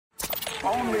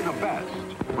Only the best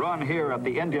run here at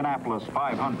the Indianapolis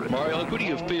 500. Mario, who do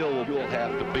you feel you'll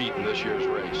have to beat in this year's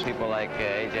race? People like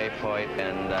A.J. Foyt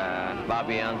and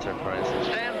Bobby Unser, for instance.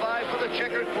 Stand by for the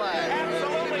checkered flag.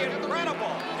 Absolutely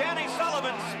incredible. Danny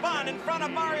Sullivan spun in front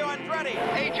of Mario Andretti.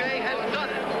 A.J. has done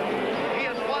it. He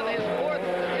has won his fourth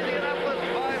Indianapolis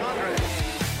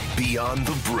 500. Beyond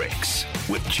the Bricks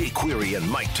with Jay Query and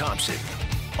Mike Thompson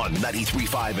on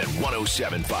 93.5 and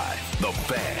 107.5. The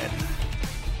Fan.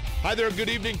 Hi there, good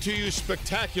evening to you.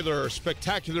 Spectacular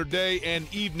day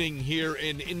and evening here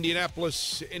in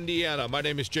Indianapolis, Indiana. My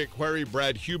name is Jake Query.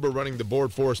 Brad Huber running the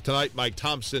board for us tonight. Mike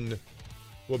Thompson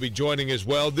will be joining as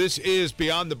well. This is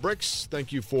Beyond the Bricks.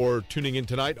 Thank you for tuning in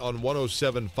tonight on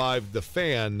 107.5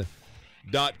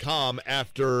 thefan.com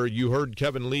after you heard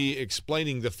Kevin Lee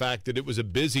explaining the fact that it was a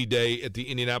busy day at the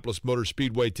Indianapolis Motor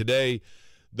Speedway today.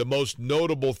 The most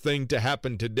notable thing to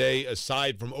happen today,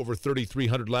 aside from over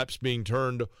 3,300 laps being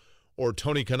turned, or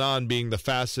Tony Kanaan being the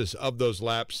fastest of those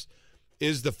laps,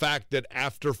 is the fact that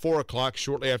after 4 o'clock,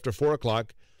 shortly after 4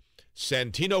 o'clock,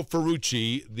 Santino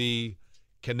Ferrucci, the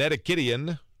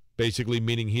Connecticutian, basically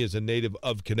meaning he is a native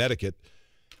of Connecticut,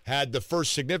 had the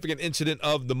first significant incident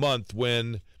of the month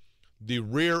when the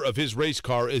rear of his race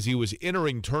car, as he was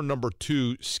entering turn number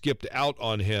 2, skipped out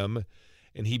on him,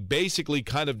 and he basically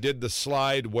kind of did the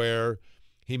slide where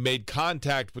he made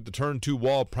contact with the turn 2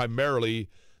 wall, primarily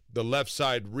the left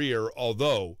side rear,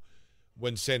 although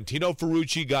when Santino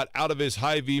Ferrucci got out of his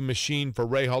Hy-Vee machine for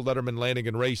Rahal Letterman Landing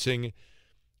and Racing,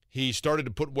 he started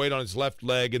to put weight on his left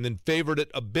leg and then favored it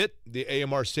a bit. The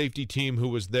AMR safety team, who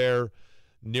was there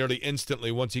nearly instantly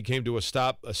once he came to a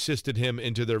stop, assisted him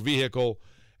into their vehicle,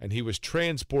 and he was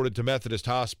transported to Methodist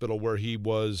Hospital, where he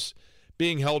was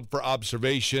being held for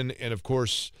observation, and of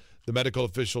course the medical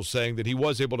officials saying that he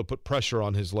was able to put pressure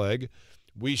on his leg.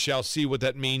 We shall see what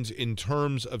that means in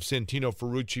terms of Santino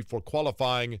Ferrucci for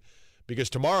qualifying, because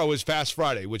tomorrow is Fast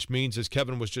Friday, which means, as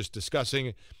Kevin was just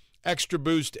discussing, extra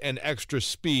boost and extra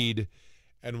speed,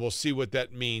 and we'll see what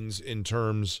that means in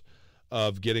terms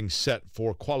of getting set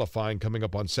for qualifying coming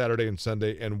up on Saturday and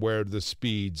Sunday and where the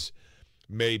speeds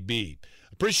may be.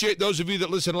 Appreciate those of you that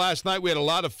listened last night. We had a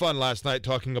lot of fun last night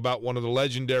talking about one of the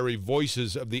legendary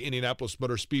voices of the Indianapolis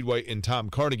Motor Speedway in Tom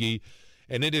Carnegie.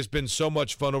 And it has been so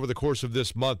much fun over the course of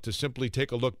this month to simply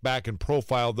take a look back and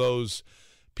profile those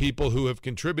people who have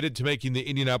contributed to making the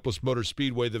Indianapolis Motor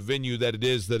Speedway the venue that it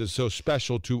is, that is so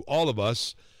special to all of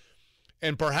us.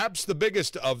 And perhaps the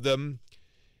biggest of them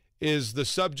is the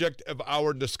subject of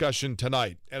our discussion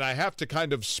tonight. And I have to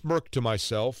kind of smirk to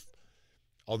myself,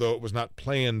 although it was not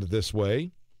planned this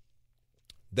way,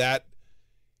 that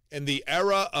in the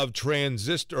era of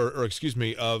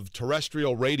of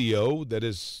terrestrial radio, that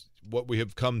is what we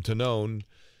have come to know,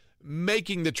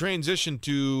 making the transition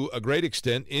to a great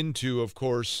extent into, of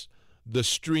course, the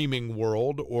streaming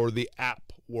world or the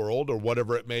app world or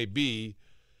whatever it may be,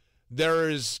 there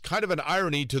is kind of an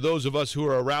irony to those of us who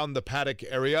are around the paddock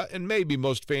area, and maybe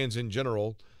most fans in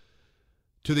general,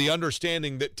 to the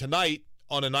understanding that tonight,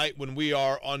 on a night when we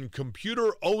are on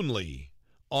computer only,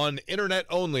 on internet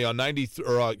only, on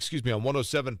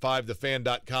 107.5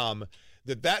 thefan.com,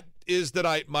 that is the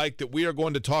night, Mike, that we are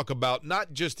going to talk about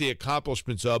not just the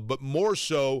accomplishments of, but more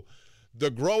so the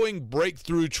growing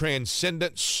breakthrough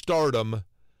transcendent stardom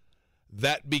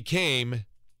that became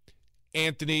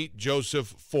Anthony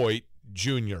Joseph Foyt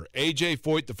Jr. A.J.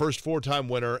 Foyt, the first 4-time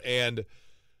winner, and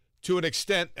to an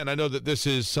extent, and I know that this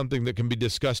is something that can be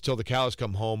discussed till the cows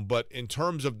come home, but in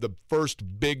terms of the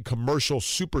first big commercial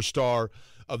superstar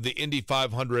of the Indy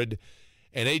 500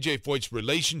 and A.J. Foyt's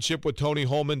relationship with Tony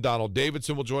Holman, Donald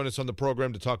Davidson will join us on the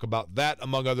program to talk about that,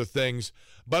 among other things.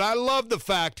 But I love the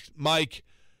fact, Mike,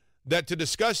 that to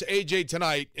discuss A.J.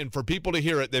 tonight, and for people to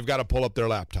hear it, they've got to pull up their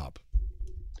laptop.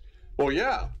 Well,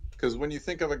 yeah, because when you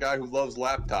think of a guy who loves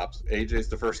laptops, A.J.'s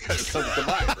the first guy who comes to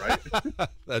mind, right?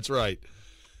 That's right.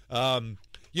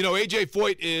 A.J.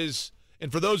 Foyt is,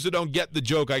 and for those that don't get the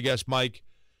joke, I guess, Mike,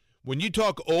 when you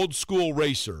talk old school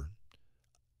racer,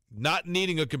 not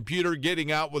needing a computer,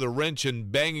 getting out with a wrench and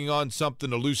banging on something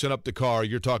to loosen up the car,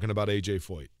 you're talking about A.J.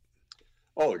 Foyt.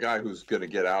 Oh, the guy who's going to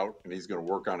get out and he's going to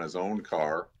work on his own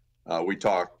car. We've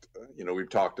talked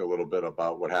a little bit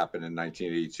about what happened in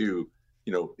 1982,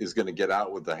 is going to get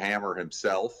out with the hammer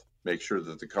himself, make sure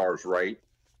that the car's right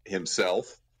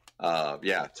himself.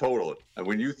 Yeah, totally. And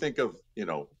when you think of,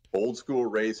 old school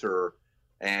racer,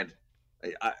 and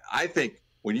I think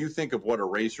when you think of what a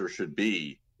racer should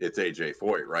be, it's A.J.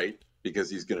 Foyt, right? Because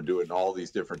he's going to do it in all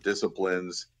these different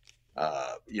disciplines.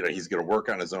 He's going to work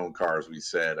on his own car, as we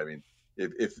said. I mean,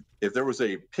 if there was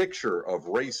a picture of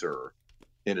racer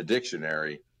in a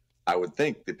dictionary, I would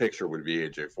think the picture would be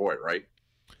A.J. Foyt, right?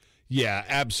 Yeah,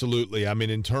 absolutely. I mean,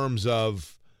 in terms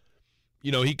of,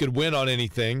 he could win on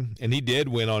anything, and he did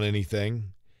win on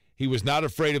anything. He was not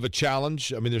afraid of a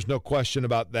challenge. I mean, there's no question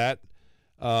about that.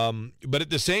 But at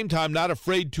the same time, not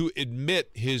afraid to admit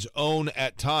his own,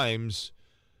 at times,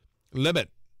 limit.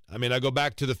 I mean, I go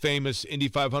back to the famous Indy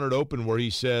 500 Open where he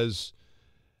says,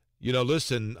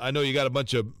 listen, I know you got a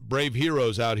bunch of brave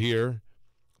heroes out here,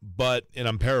 but, and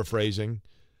I'm paraphrasing,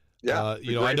 yeah,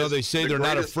 I know they say they're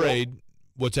not afraid.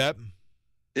 What's that?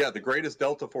 Yeah, the greatest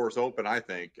Delta Force Open, I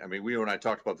think. I mean, you and I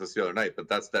talked about this the other night, but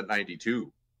that's that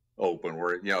 92 Open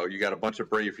where, you got a bunch of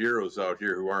brave heroes out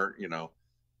here who aren't,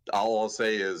 all I'll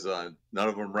say is none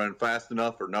of them run fast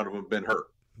enough or none of them been hurt.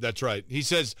 That's right. He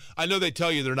says, I know they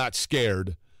tell you they're not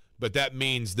scared, but that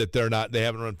means that they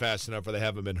haven't run fast enough or they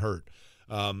haven't been hurt.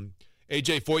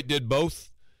 A.J. Foyt did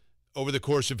both over the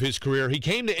course of his career. He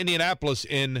came to Indianapolis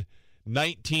in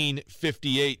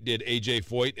 1958, did A.J.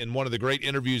 Foyt, in one of the great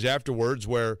interviews afterwards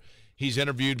where he's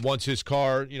interviewed once his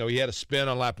car, he had a spin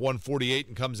on lap 148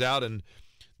 and comes out and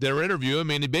they're interviewing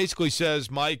him. And he basically says,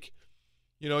 Mike,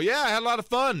 yeah, I had a lot of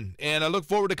fun and I look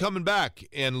forward to coming back.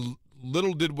 And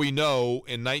little did we know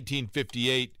in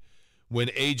 1958 when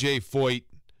A.J. Foyt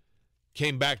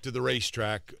came back to the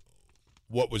racetrack,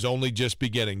 what was only just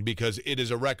beginning, because it is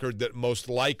a record that most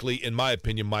likely, in my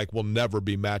opinion, Mike, will never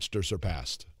be matched or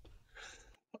surpassed.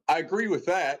 I agree with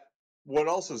that. What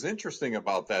else is interesting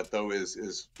about that, though,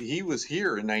 is he was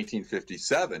here in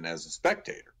 1957 as a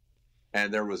spectator,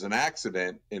 and there was an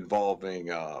accident involving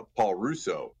Paul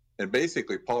Russo, and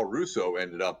basically Paul Russo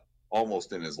ended up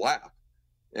almost in his lap,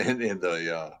 and in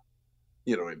the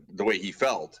the way he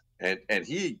felt, and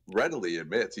he readily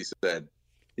admits, he said,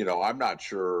 I'm not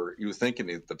sure. He was thinking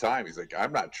at the time, he's like,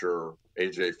 I'm not sure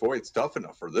A.J. Foyt's tough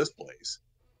enough for this place,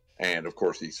 and of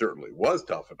course he certainly was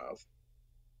tough enough.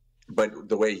 But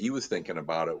the way he was thinking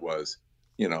about it was,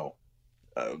 as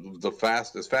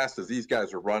fast as these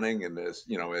guys are running, and as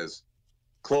as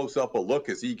close up a look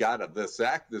as he got at this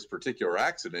particular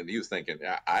accident, he was thinking,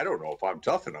 I don't know if I'm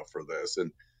tough enough for this.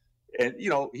 And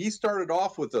he started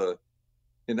off in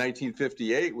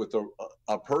 1958 with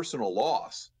a personal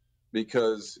loss,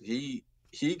 because he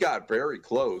got very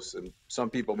close, and some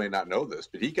people may not know this,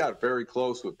 but he got very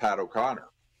close with Pat O'Connor,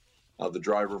 the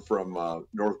driver from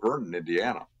North Vernon,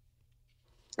 Indiana.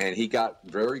 And he got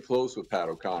very close with Pat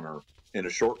O'Connor in a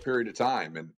short period of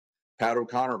time, and Pat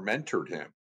O'Connor mentored him.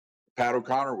 Pat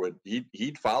O'Connor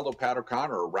he'd follow Pat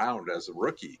O'Connor around as a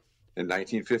rookie in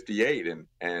 1958,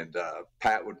 and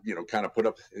Pat would kind of put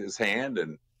up his hand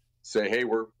and say, hey,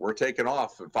 we're taking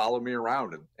off, and follow me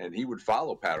around, and he would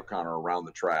follow Pat O'Connor around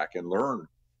the track and learn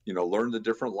the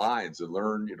different lines and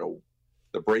learn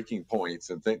the breaking points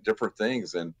and different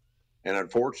things. And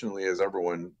unfortunately, as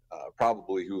everyone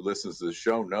probably who listens to the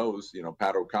show knows,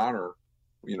 Pat O'Connor,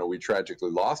 we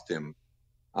tragically lost him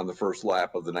on the first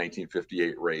lap of the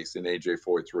 1958 race in A.J.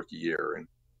 Foyt's rookie year.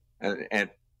 And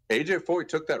A.J. Foyt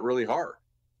took that really hard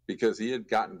because he had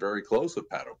gotten very close with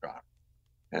Pat O'Connor.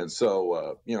 And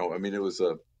so,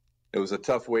 it was a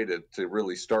tough way to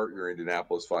really start your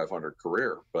Indianapolis 500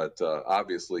 career. But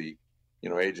obviously,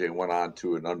 A.J. went on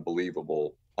to an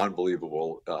unbelievable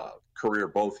career,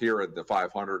 both here at the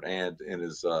 500 and in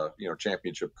his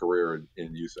championship career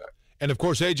in USAC. And of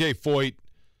course, A.J. Foyt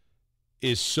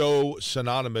is so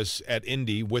synonymous at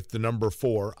Indy with the number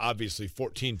 4, obviously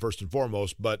 14 first and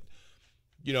foremost, but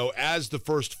as the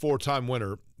first 4-time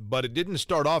winner. But it didn't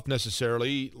start off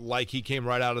necessarily like he came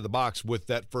right out of the box with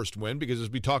that first win, because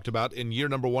as we talked about, in year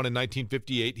number 1 in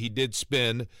 1958, he did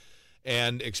spin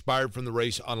and expired from the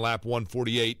race on lap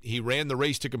 148. He ran the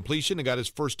race to completion and got his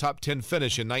first top 10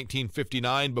 finish in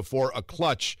 1959 before a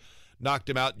clutch knocked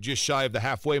him out just shy of the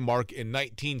halfway mark in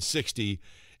 1960.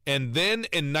 And then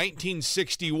in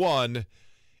 1961,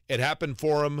 it happened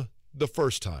for him the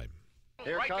first time.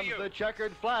 Here comes the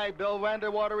checkered flag. Bill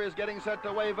Vanderwater is getting set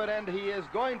to wave it, and he is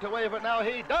going to wave it now.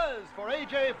 He does, for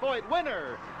A.J. Foyt,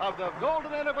 winner of the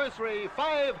Golden Anniversary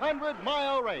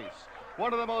 500-mile race.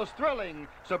 One of the most thrilling,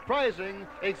 surprising,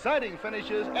 exciting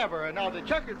finishes ever. And now the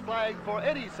checkered flag for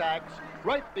Eddie Sachs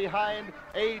right behind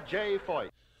A.J.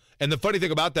 Foyt. And the funny thing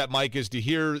about that, Mike, is to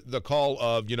hear the call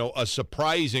of, a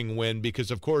surprising win, because,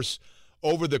 of course,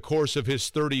 over the course of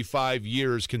his 35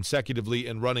 years consecutively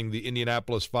in running the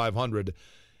Indianapolis 500,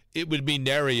 it would be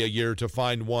nary a year to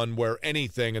find one where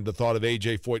anything and the thought of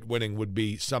A.J. Foyt winning would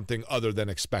be something other than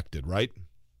expected, right?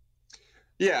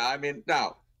 Yeah,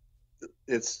 now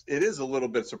it is a little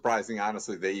bit surprising.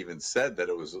 Honestly, they even said that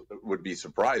it would be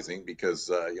surprising because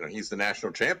he's the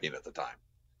national champion at the time,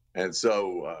 and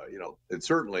so it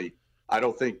certainly, I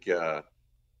don't think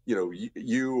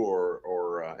you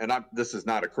or and this is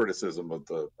not a criticism of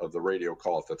the radio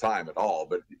call at the time at all,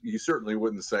 but you certainly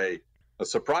wouldn't say a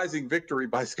surprising victory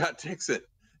by Scott Dixon,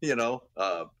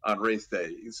 on race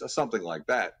day, something like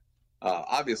that.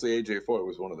 Obviously, AJ Foyt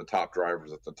was one of the top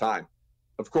drivers at the time.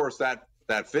 Of course, that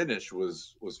finish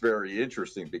was very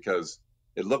interesting because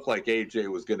it looked like AJ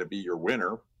was going to be your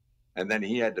winner, and then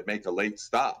he had to make a late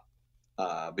stop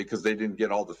because they didn't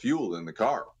get all the fuel in the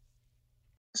car.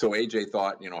 So AJ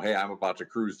thought, hey, I'm about to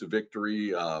cruise to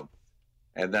victory,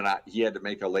 and then he had to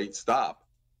make a late stop,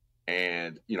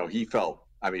 and he felt,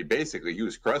 basically he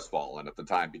was crestfallen at the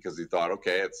time because he thought,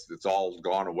 okay, it's all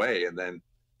gone away, and then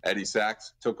Eddie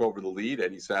Sachs took over the lead.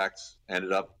 Eddie Sachs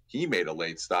he made a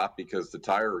late stop because the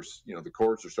tires, the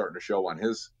cords are starting to show on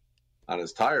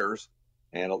his tires.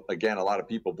 And again, a lot of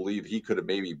people believe he could have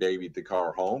maybe babied the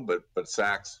car home, but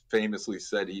Sachs famously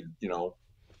said he'd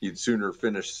sooner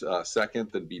finish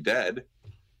second than be dead.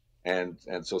 And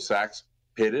so Sachs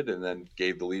pitted and then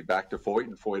gave the lead back to Foyt,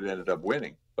 and Foyt ended up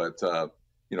winning. But,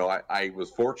 I was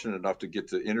fortunate enough to get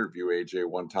to interview AJ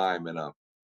one time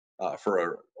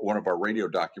for one of our radio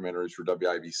documentaries for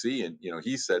WIBC. And,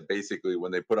 he said basically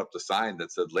when they put up the sign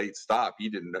that said late stop, he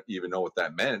didn't even know what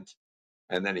that meant.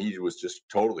 And then he was just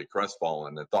totally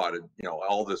crestfallen and thought,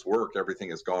 all this work, everything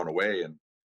has gone away. And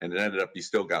it ended up he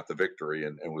still got the victory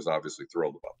and was obviously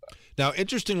thrilled about that. Now,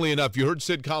 interestingly enough, you heard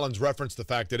Sid Collins reference the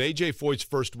fact that A.J. Foyt's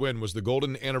first win was the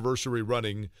golden anniversary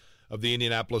running of the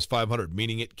Indianapolis 500,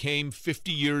 meaning it came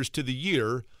 50 years to the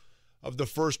year of the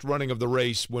first running of the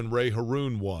race when Ray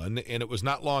Haroon won. And it was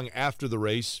not long after the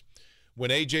race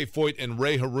when A.J. Foyt and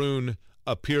Ray Haroon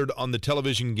appeared on the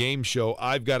television game show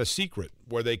I've Got a Secret,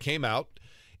 where they came out.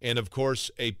 And, of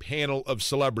course, a panel of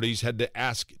celebrities had to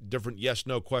ask different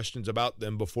yes-no questions about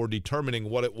them before determining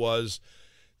what it was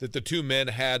that the two men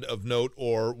had of note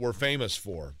or were famous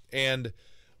for. And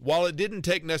while it didn't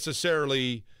take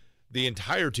necessarily the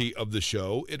entirety of the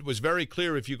show, it was very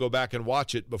clear if you go back and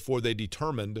watch it before they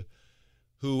determined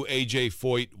who A.J.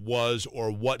 Foyt was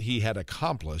or what he had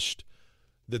accomplished,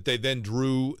 that they then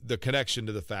drew the connection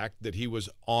to the fact that he was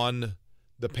on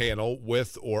the panel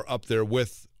with or up there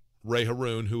with Ray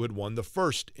Haroon, who had won the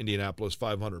first Indianapolis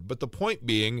 500. But the point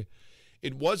being,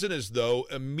 it wasn't as though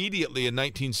immediately in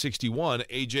 1961,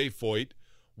 A.J. Foyt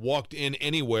walked in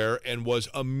anywhere and was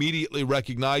immediately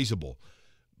recognizable.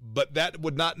 But that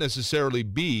would not necessarily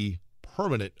be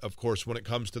permanent, of course, when it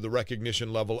comes to the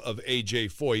recognition level of A.J.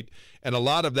 Foyt. And a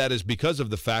lot of that is because of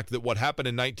the fact that what happened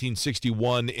in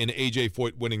 1961 in A.J.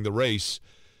 Foyt winning the race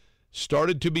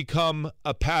started to become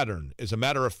a pattern. As a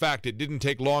matter of fact, it didn't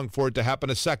take long for it to happen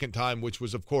a second time, which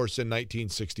was, of course, in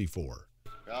 1964.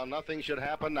 Well, nothing should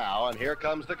happen now, and here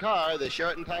comes the car, the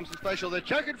Sheraton Thompson Special, the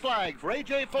checkered flag for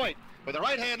A.J. Foyt, with the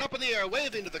right hand up in the air,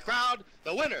 waving to the crowd,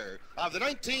 the winner of the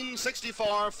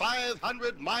 1964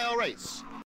 500-mile race.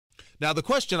 Now, the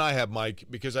question I have, Mike,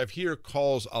 because I've heard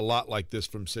calls a lot like this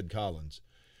from Sid Collins,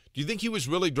 do you think he was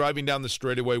really driving down the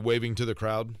straightaway waving to the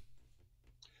crowd?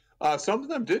 Some of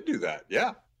them did do that,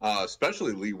 yeah.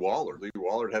 Especially Lee Waller. Lee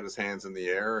Waller had his hands in the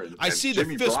air. And I see the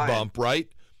fist bump, right?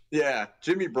 Yeah,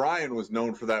 Jimmy Bryan was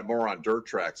known for that more on dirt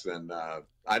tracks, and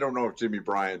I don't know if Jimmy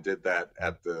Bryan did that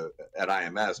at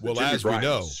IMS. But well, Jimmy as Bryan we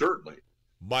know, was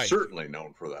certainly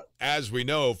known for that. As we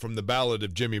know from the Ballad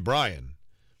of Jimmy Bryan,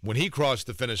 when he crossed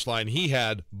the finish line, he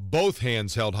had both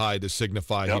hands held high to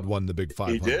signify he'd won the big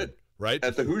 500. He did, right?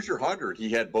 At the Hoosier 100, he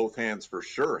had both hands for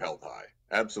sure held high.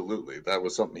 Absolutely. That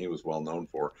was something he was well known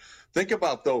for. Think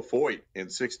about, though, Foyt in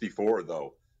 64,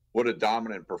 though. What a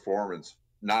dominant performance,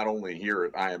 not only here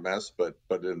at IMS, but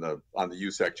on the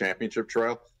USAC Championship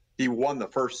Trail. He won the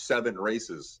first 7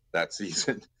 races that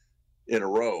season in a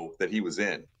row that he was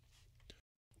in.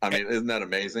 I mean, isn't that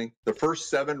amazing? The first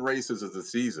 7 races of the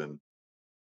season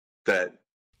that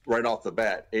right off the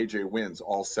bat, AJ wins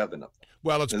all 7 of them.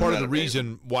 Well, it's part of the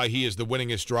reason why he is the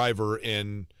winningest driver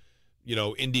in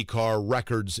IndyCar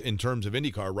records in terms of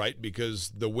IndyCar, right?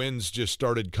 Because the wins just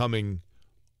started coming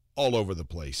all over the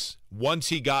place. Once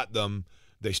he got them,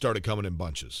 they started coming in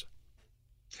bunches.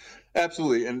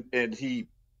 Absolutely. And he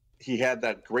had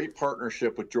that great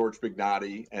partnership with George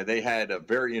Bignotti, and they had a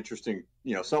very interesting,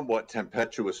 somewhat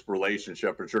tempestuous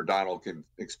relationship. I'm sure Donald can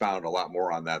expound a lot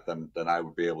more on that than I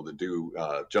would be able to do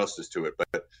justice to it.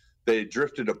 But they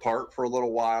drifted apart for a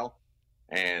little while,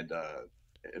 and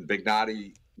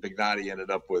Bignotti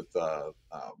ended up with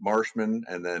Marshman,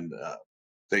 and then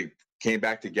they came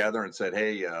back together and said,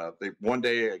 "Hey, one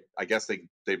day, I guess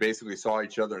they basically saw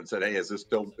each other and said, "Hey, is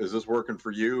this working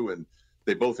for you?" And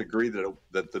they both agreed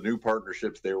that the new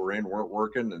partnerships they were in weren't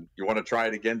working, and you want to try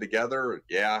it again together?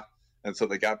 Yeah. And so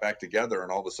they got back together,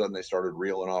 and all of a sudden they started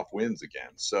reeling off wins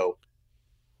again. So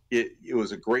it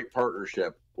was a great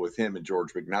partnership with him and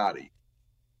George McNaughty.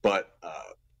 But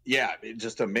yeah,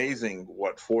 just amazing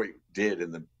what Foyt did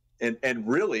and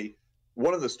really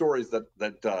one of the stories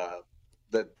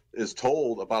that is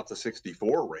told about the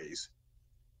 64 race,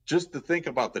 just to think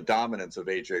about the dominance of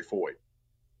AJ Foyt.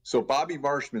 So Bobby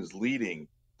Marshman's leading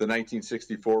the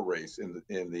 1964 race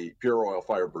in the Pure Oil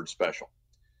Firebird Special.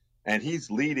 And he's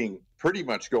leading pretty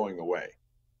much going away.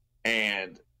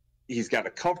 And he's got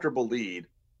a comfortable lead,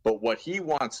 but what he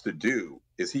wants to do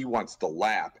is he wants to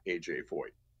lap AJ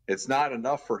Foyt. It's not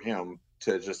enough for him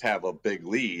to just have a big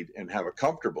lead and have a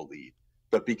comfortable lead.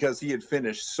 But because he had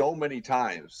finished so many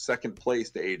times second place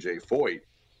to AJ Foyt,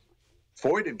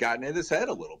 Foyt had gotten in his head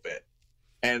a little bit.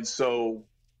 And so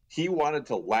he wanted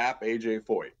to lap AJ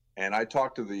Foyt. And I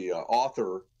talked to the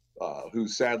author who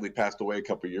sadly passed away a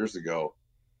couple of years ago,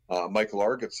 Michael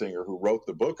Argetsinger, who wrote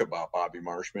the book about Bobby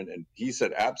Marshman. And he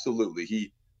said,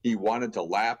 absolutely, he wanted to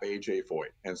lap AJ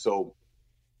Foyt. And so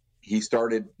he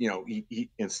started, he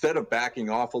instead of backing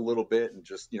off a little bit and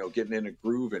just, getting in a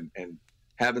groove and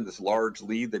having this large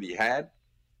lead that he had,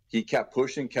 he kept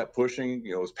pushing,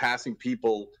 was passing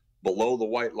people below the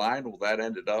white line. Well, that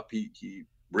ended up, he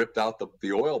ripped out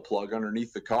the oil plug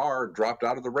underneath the car, dropped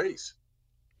out of the race.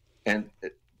 And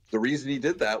the reason he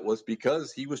did that was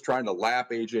because he was trying to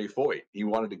lap AJ Foyt. He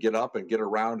wanted to get up and get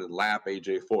around and lap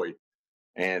AJ Foyt.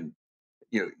 And,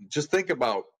 just think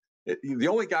about it. The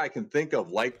only guy I can think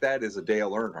of like that is a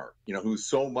Dale Earnhardt, who's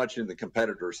so much in the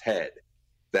competitor's head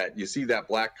that you see that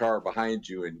black car behind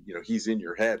you and, he's in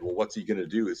your head. Well, what's he going to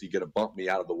do? Is he going to bump me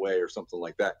out of the way or something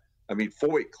like that? I mean,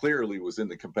 Foyt clearly was in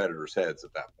the competitors' heads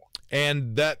at that point.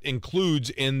 And that includes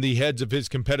in the heads of his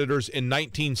competitors in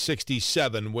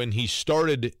 1967 when he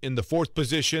started in the 4th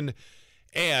position,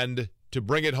 and to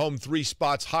bring it home 3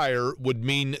 spots higher would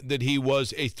mean that he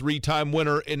was a 3-time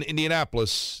winner in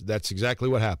Indianapolis. That's exactly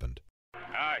what happened.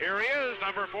 Here he is,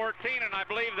 number 14, and I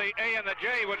believe the A and the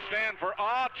J would stand for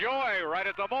Aw Joy. Right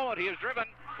at the moment he is driven.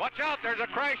 Watch out, there's a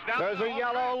crash down. There's a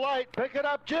yellow light. Pick it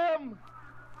up, Jim.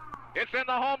 It's in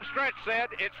the home stretch, Sid.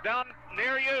 It's down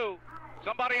near you.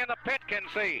 Somebody in the pit can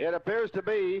see. It appears to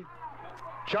be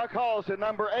Chuck Halston,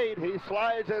 number 8. He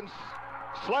slides and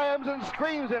slams and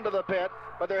screams into the pit,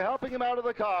 but they're helping him out of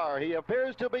the car. He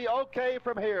appears to be okay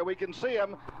from here. We can see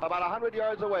him about 100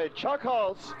 yards away. Chuck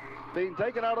Halston being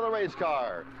taken out of the race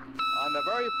car on the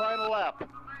very final lap.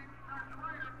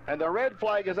 And the red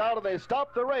flag is out, and they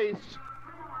stop the race.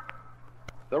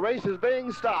 The race is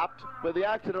being stopped with the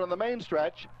accident on the main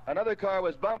stretch. Another car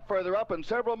was bumped further up and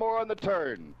several more on the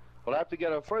turn. We'll have to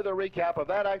get a further recap of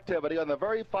that activity on the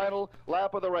very final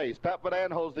lap of the race. Pat Van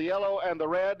Dam holds the yellow and the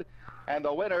red, and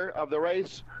the winner of the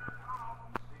race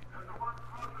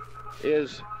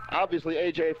is obviously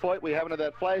AJ Foyt. We haven't had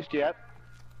that flashed yet.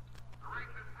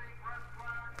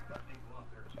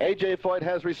 AJ Foyt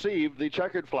has received the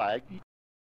checkered flag.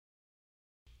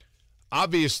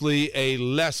 Obviously a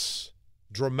less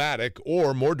dramatic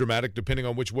or more dramatic, depending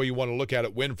on which way you want to look at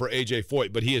it, win for AJ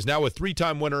Foyt. But he is now a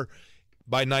 3-time winner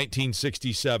by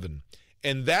 1967.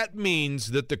 And that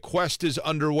means that the quest is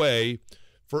underway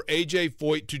for AJ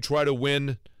Foyt to try to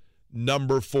win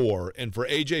number 4 and for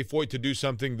AJ Foyt to do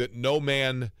something that no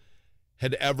man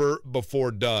had ever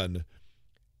before done.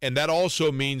 And that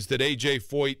also means that AJ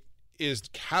Foyt is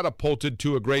catapulted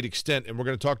to a great extent, and we're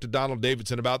going to talk to Donald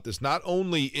Davidson about this, not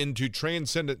only into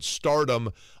transcendent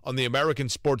stardom on the American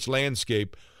sports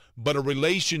landscape, but a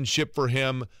relationship for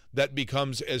him that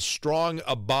becomes as strong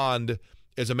a bond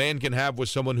as a man can have with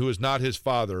someone who is not his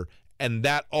father, and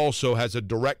that also has a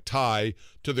direct tie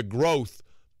to the growth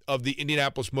of the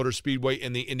Indianapolis Motor Speedway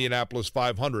and the Indianapolis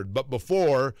 500. But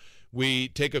before we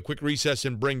take a quick recess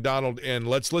and bring Donald in,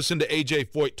 let's listen to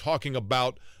AJ Foyt talking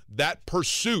about that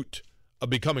pursuit of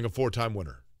becoming a 4-time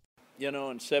winner.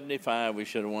 In 75, we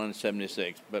should have won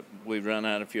 76, but we run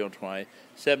out of fuel twice.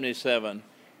 77,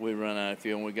 we run out of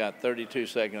fuel, and we got 32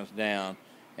 seconds down,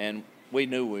 and we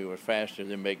knew we were faster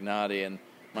than McNaughty. And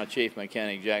my chief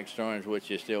mechanic, Jack Storms, which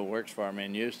he still works for me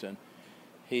in Houston,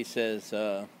 he says,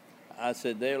 I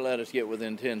said, they'll let us get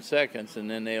within 10 seconds,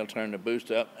 and then they'll turn the boost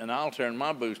up, and I'll turn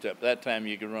my boost up. That time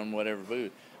you could run whatever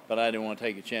boost, but I didn't want to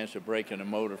take a chance of breaking the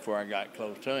motor before I got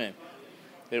close to him.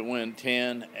 It went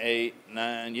 10, 8,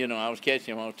 9. I was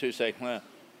catching him on 2 seconds left.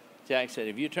 Jack said,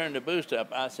 "If you turn the boost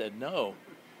up," I said, "No."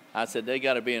 I said, "They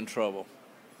got to be in trouble."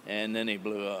 And then he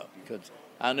blew up because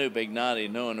I knew McNaughty,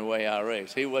 knowing the way I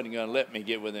raced, he wasn't going to let me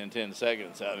get within 10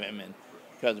 seconds of him. And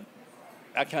because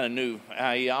I kind of knew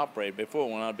how he operated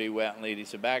before when I'd be wet and lead. He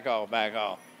said, back off.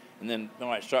 And then, all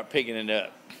right, start picking it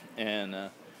up. And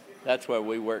that's where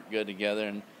we worked good together.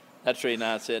 And that's the reason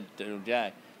I said to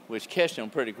Jack, we was catching him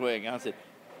pretty quick. I said,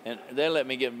 and they let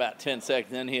me get about 10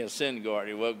 seconds, then he ascended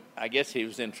guard. Well, I guess he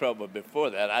was in trouble before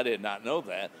that. I did not know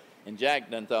that. And Jack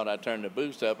done thought I turned the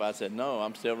boost up. I said, no,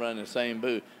 I'm still running the same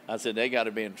boost. I said, they got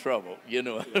to be in trouble. You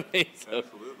know what I mean? So,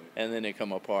 absolutely. And then it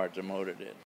come apart, the motor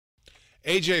did.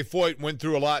 A.J. Foyt went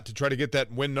through a lot to try to get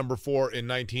that win number 4 in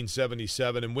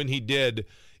 1977, and when he did,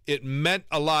 it meant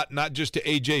a lot, not just to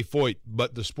A.J. Foyt,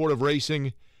 but the sport of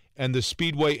racing and the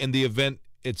speedway and the event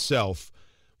itself.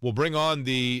 We'll bring on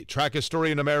the track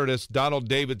historian emeritus, Donald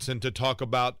Davidson, to talk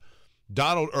about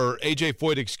A.J.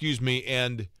 Foyt,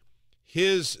 and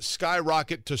his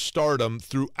skyrocket to stardom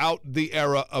throughout the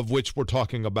era of which we're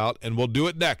talking about, and we'll do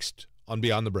it next on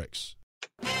Beyond the Brakes.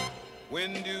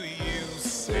 When do you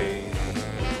say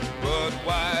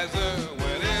Budweiser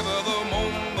whenever the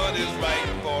moment is right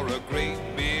for a great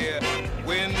beer?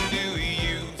 When do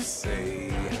you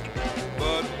say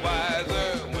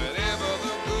Budweiser whenever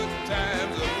the good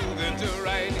times are moving to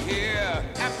right here?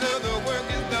 After the work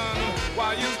is done,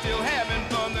 while you're still having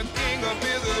fun, the king of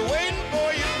beers is waiting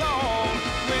for you gone.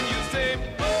 When you say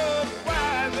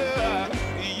Budweiser,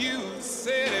 you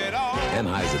said it all.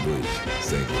 Anheuser-Busch,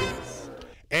 St. Louis.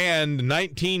 And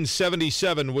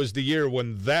 1977 was the year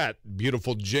when that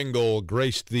beautiful jingle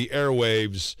graced the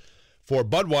airwaves for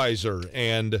Budweiser.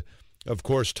 And, of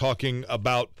course, talking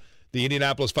about the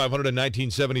Indianapolis 500 in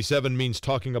 1977 means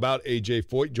talking about A.J.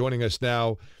 Foyt. Joining us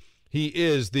now, he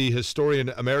is the historian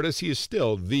emeritus. He is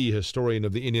still the historian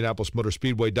of the Indianapolis Motor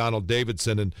Speedway, Donald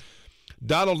Davidson. And,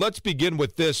 Donald, let's begin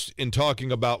with this in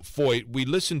talking about Foyt. We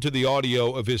listened to the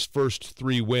audio of his first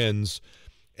 3 wins.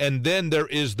 And then there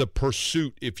is the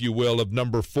pursuit, if you will, of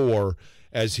number 4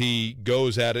 as he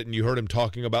goes at it. And you heard him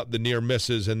talking about the near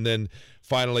misses and then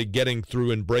finally getting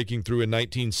through and breaking through in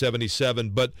 1977.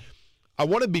 But I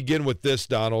want to begin with this,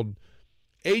 Donald.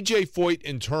 A.J. Foyt,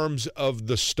 in terms of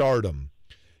the stardom,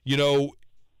 you know,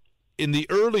 in the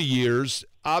early years,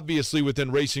 obviously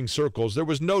within racing circles, there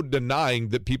was no denying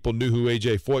that people knew who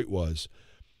A.J. Foyt was.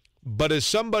 But as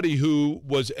somebody who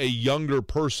was a younger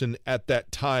person at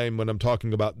that time, when I'm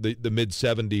talking about the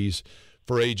mid-'70s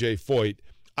for A.J. Foyt,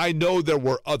 I know there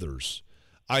were others.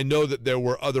 I know that there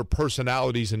were other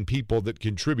personalities and people that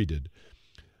contributed.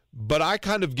 But I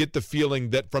kind of get the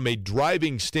feeling that from a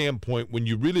driving standpoint, when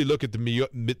you really look at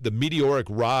the meteoric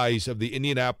rise of the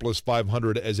Indianapolis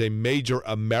 500 as a major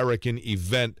American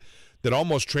event that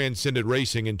almost transcended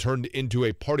racing and turned into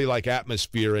a party-like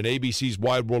atmosphere in ABC's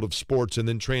Wide World of Sports, and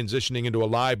then transitioning into a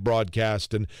live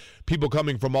broadcast and people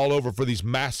coming from all over for these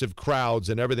massive crowds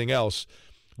and everything else,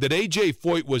 that A.J.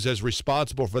 Foyt was as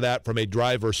responsible for that from a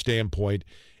driver standpoint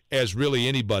as really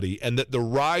anybody, and that the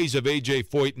rise of A.J.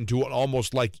 Foyt into an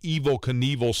almost like Evel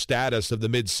Knievel status of the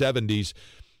mid-'70s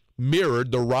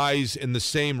mirrored the rise in the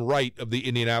same right of the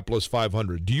Indianapolis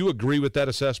 500. Do you agree with that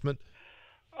assessment?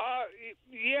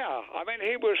 Yeah, I mean,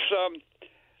 he was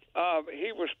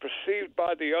perceived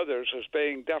by the others as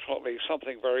being definitely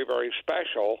something very, very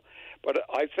special. But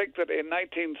I think that in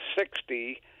 1960,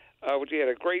 he had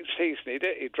a great season.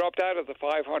 He dropped out of the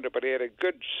 500, but he had a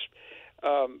good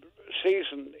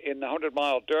season in the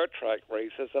 100-mile dirt track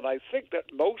races. And I think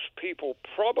that most people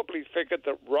probably figured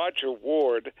that Roger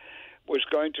Ward was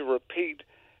going to repeat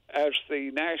as the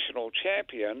national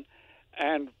champion.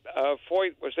 And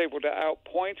Foyt was able to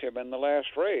outpoint him in the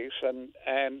last race, and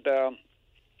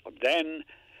then,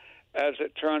 as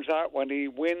it turns out, when he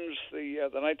wins the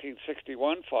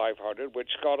 1961 500,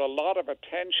 which got a lot of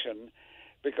attention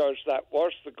because that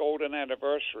was the golden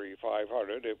anniversary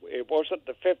 500. It wasn't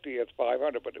the 50th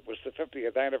 500, but it was the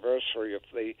 50th anniversary of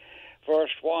the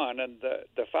first one, and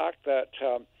the fact that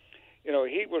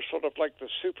he was sort of like the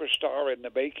superstar in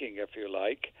the making, if you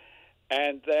like.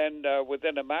 And then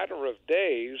within a matter of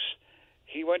days,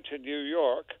 he went to New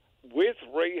York with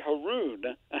Ray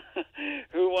Haroon,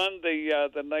 who won the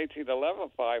 1911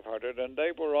 500, and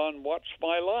they were on What's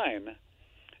My Line.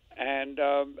 And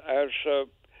as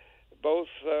both,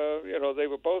 they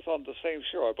were both on the same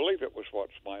show. I believe it was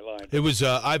What's My Line. It was,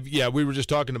 we were just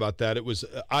talking about that. It was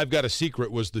I've Got a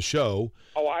Secret was the show.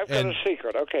 Oh, I've Got a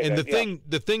Secret. Okay. And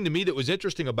the thing to me that was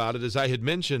interesting about it, as I had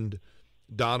mentioned,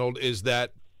 Donald, is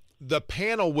that the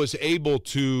panel was able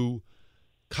to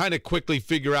kind of quickly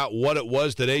figure out what it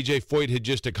was that A.J. Foyt had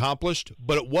just accomplished,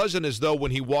 but it wasn't as though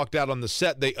when he walked out on the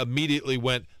set, they immediately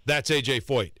went, that's A.J.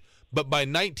 Foyt. But by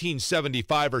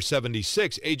 1975 or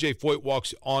 76, A.J. Foyt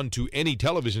walks onto any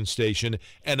television station,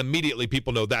 and immediately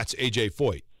people know that's A.J.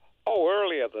 Foyt. Oh,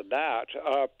 earlier than that.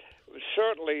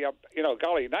 Certainly,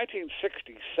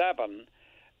 1967,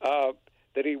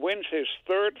 that he wins his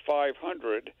third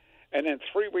 500, And then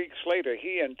 3 weeks later,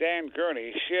 he and Dan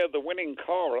Gurney shared the winning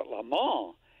car at Le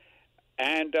Mans.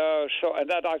 And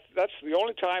that's the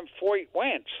only time Foyt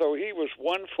went. So he was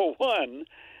 1 for 1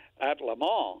 at Le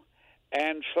Mans.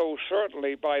 And so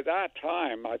certainly by that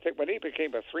time, I think when he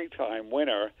became a 3-time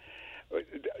winner,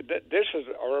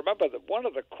 I remember that one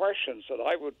of the questions that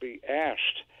I would be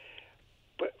asked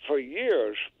for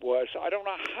years was, I don't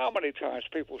know how many times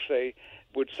people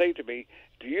would say to me,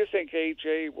 do you think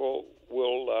AJ will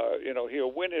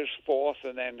he'll win his 4th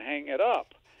and then hang it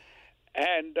up?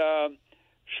 And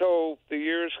so the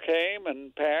years came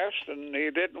and passed, and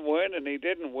he didn't win,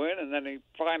 and then he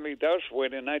finally does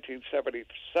win in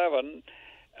 1977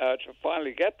 to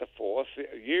finally get the 4th.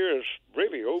 Years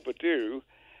really overdue,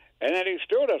 and then he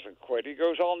still doesn't quit. He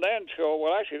goes on then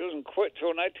he doesn't quit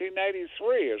till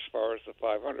 1993 as far as the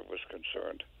 500 was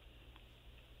concerned.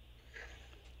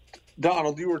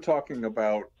 Donald, we were talking a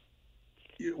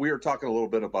little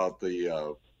bit about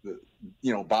the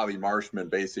Bobby Marshman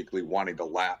basically wanting to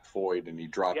lap Foyt, and he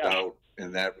dropped out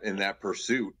in that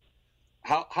pursuit.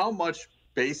 How much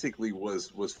basically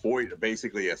was Foyt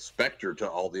basically a specter to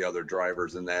all the other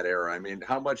drivers in that era? I mean,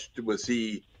 how much was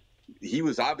he? He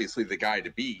was obviously the guy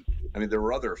to beat. I mean, there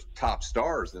were other top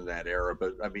stars in that era,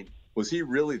 but I mean, was he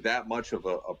really that much of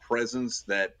a presence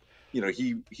that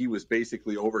he was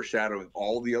basically overshadowing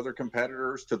all the other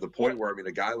competitors to the point where, I mean,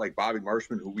 a guy like Bobby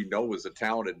Marshman, who we know was a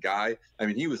talented guy, I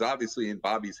mean, he was obviously in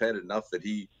Bobby's head enough that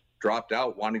he dropped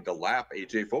out wanting to lap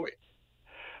AJ Foyt.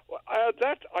 Well,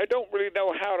 that I don't really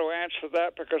know how to answer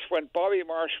that, because when Bobby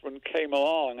Marshman came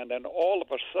along, and then all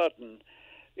of a sudden,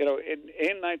 in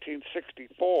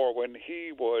 1964, when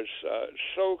he was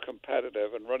so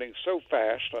competitive and running so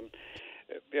fast and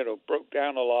broke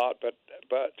down a lot, but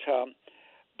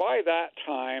by that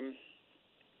time,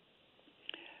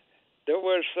 there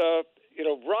was,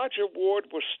 Roger Ward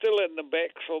was still in the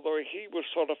mix, although he was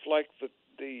sort of like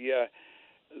the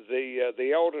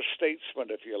elder statesman,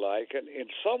 if you like. And in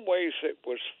some ways, it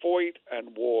was Foyt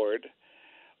and Ward.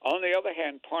 On the other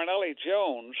hand, Parnelli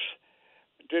Jones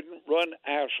didn't run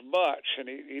as much, and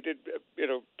he did,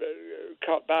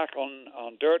 cut back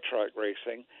on dirt track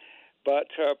racing. But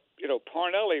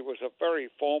Parnelli was a very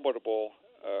formidable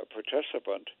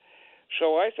participant.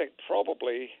 So I think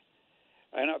probably,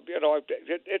 and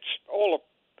it's all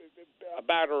a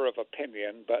matter of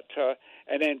opinion. But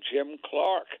and then Jim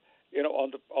Clark,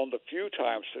 on the few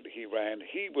times that he ran,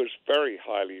 he was very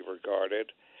highly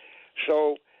regarded.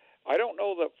 So I don't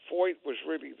know that Foyt was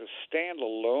really the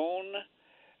standalone,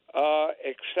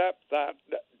 except that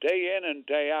day in and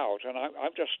day out. And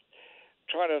I'm just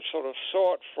trying to sort of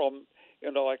sort from,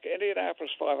 like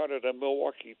Indianapolis 500 and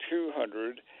Milwaukee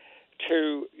 200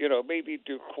 to, maybe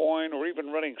DuQuoin or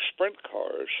even running sprint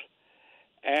cars.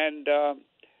 And,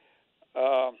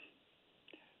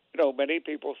 many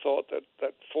people thought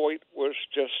that Foyt was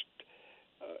just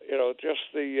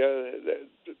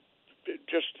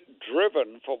just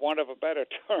driven, for want of a better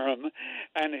term,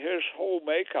 and his whole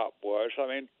makeup was, I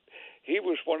mean, he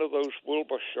was one of those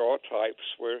Wilbur Shaw types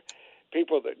where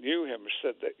people that knew him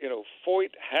said that,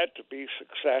 Foyt had to be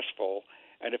successful,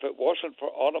 and if it wasn't for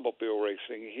automobile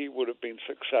racing, he would have been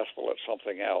successful at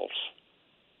something else.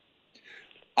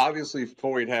 Obviously,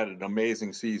 Foyt had an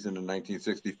amazing season in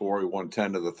 1964. He won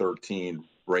 10 of the 13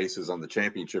 races on the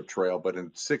championship trail, but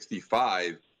in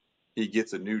 65, he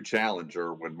gets a new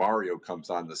challenger when Mario comes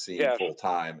on the scene full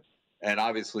time. And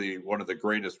obviously, one of the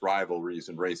greatest rivalries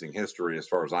in racing history, as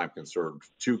far as I'm concerned.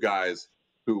 Two guys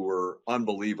who were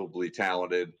unbelievably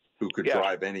talented, who could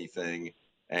drive anything.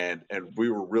 And we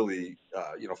were really,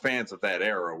 fans of that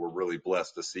era were really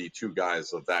blessed to see two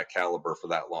guys of that caliber for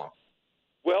that long.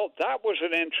 Well, that was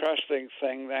an interesting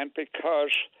thing then, because,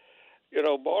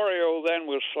 Mario then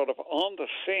was sort of on the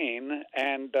scene,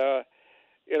 and,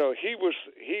 he was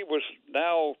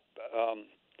now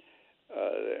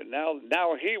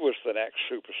he was the next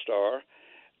superstar.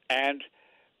 And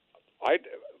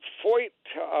Foyt,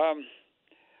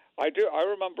 I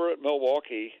remember at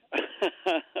Milwaukee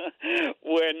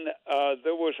when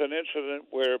there was an incident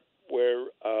where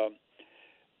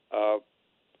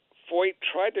Foyt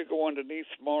tried to go underneath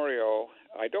Mario.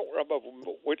 I don't remember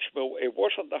which mill. It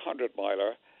wasn't the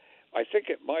 100-miler. I think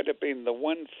it might have been the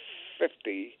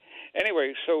 150.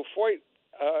 Anyway, so Foyt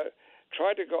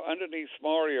tried to go underneath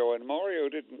Mario, and Mario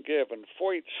didn't give, and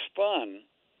Foyt spun,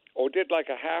 or did like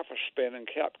a half a spin and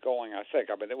kept going, I think.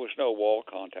 I mean, there was no wall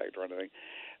contact or anything.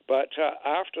 But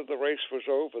after the race was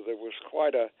over, there was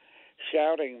quite a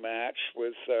shouting match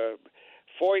with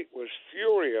Foyt was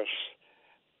furious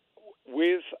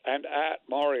with and at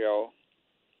Mario.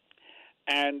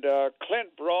 And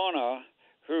Clint Brawner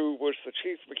who was the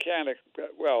chief mechanic.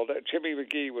 Well, Jimmy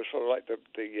McGee was sort of like the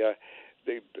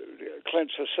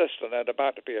Clint's assistant and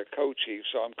about to be a co-chief,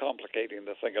 so I'm complicating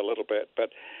the thing a little bit.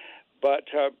 But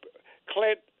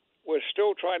Clint was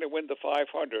still trying to win the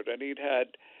 500, and he'd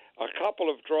had a couple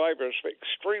of drivers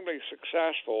extremely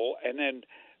successful and then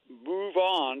move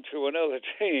on to another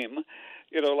team.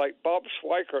 Like Bob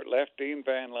Schweikert left Dean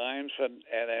Van Lines and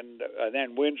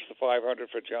then wins the 500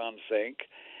 for John Zink.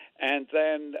 And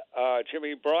then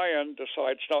Jimmy Bryan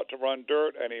decides not to run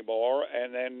dirt anymore,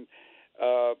 and then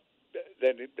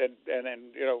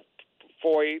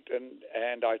Foyt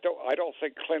and I don't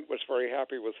think Clint was very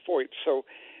happy with Foyt. So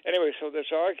anyway, so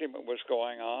this argument was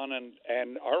going on, and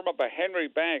I remember Henry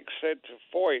Banks said to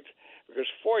Foyt, because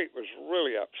Foyt was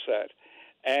really upset,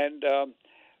 and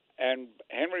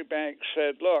Henry Banks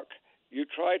said, "Look, you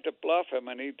tried to bluff him,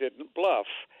 and he didn't bluff."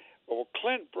 Well,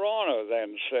 Clint Brawner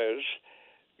then says,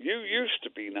 "You used to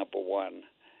be number one."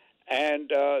 And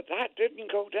that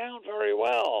didn't go down very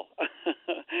well.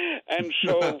 And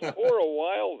so for a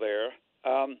while there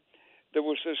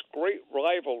was this great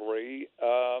rivalry,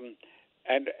 and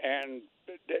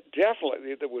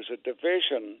definitely there was a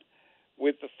division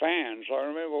with the fans. I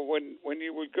remember when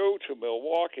you would go to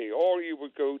Milwaukee or you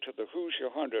would go to the Hoosier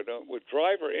 100 with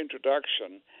driver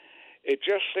introduction, it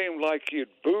just seemed like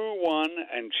you'd boo one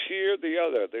and cheer the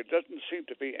other. There doesn't seem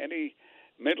to be any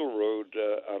middle road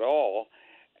at all.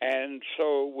 And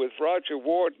so with Roger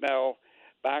Ward now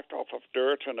backed off of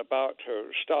dirt and about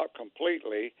to stop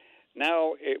completely,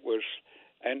 now it was,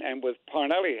 and with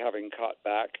Parnelli having cut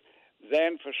back,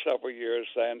 then for several years,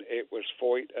 then it was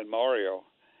Foyt and Mario.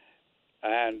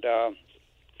 And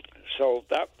so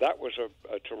that was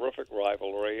a terrific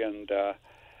rivalry, and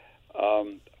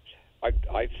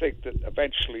I think that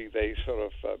eventually they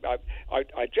sort of,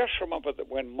 I just remember that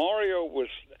when Mario was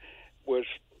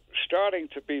starting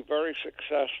to be very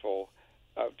successful,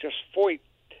 just Foyt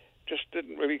just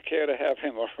didn't really care to have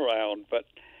him around. But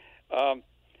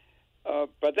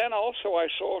then also I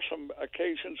saw some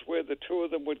occasions where the two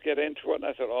of them would get into it, and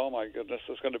I thought, oh my goodness,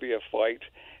 there's going to be a fight.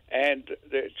 And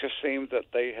it just seemed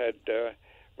that they had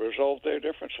resolved their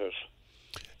differences.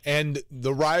 And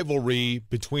the rivalry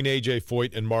between A.J.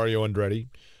 Foyt and Mario Andretti,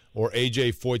 or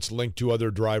A.J. Foyt's link to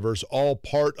other drivers, all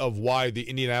part of why the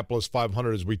Indianapolis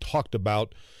 500, as we talked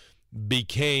about,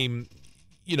 became,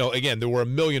 again, there were a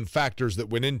million factors that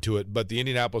went into it, but the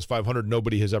Indianapolis 500,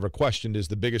 nobody has ever questioned, is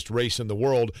the biggest race in the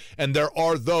world. And there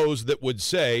are those that would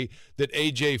say that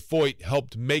A.J. Foyt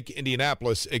helped make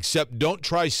Indianapolis, except don't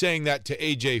try saying that to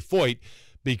A.J. Foyt,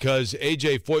 because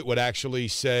A.J. Foyt would actually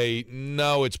say,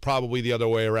 no, it's probably the other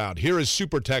way around. Here is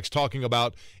Supertex talking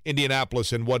about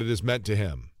Indianapolis and what it has meant to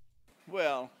him.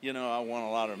 Well, I won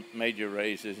a lot of major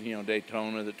races,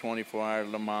 Daytona, the 24-hour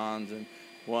Le Mans, and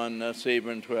won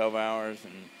Sebring 12 hours,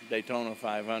 and Daytona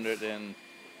 500, and,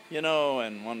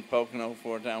 and won Pocono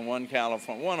 4 times, won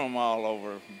California, won them all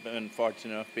over. Been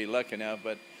fortunate enough to be lucky enough,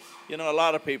 but, a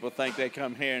lot of people think they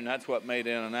come here, and that's what made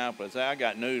Indianapolis. I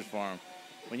got news for them.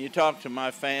 When you talk to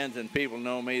my fans and people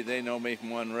know me, they know me from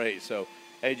one race. So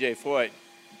A.J. Foyt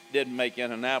didn't make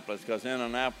Indianapolis because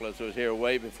Indianapolis was here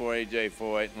way before A.J.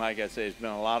 Foyt. And like I said, it's been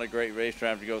a lot of great race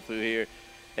traffic to go through here.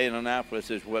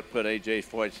 Indianapolis is what put A.J.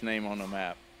 Foyt's name on the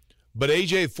map. But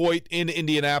A.J. Foyt in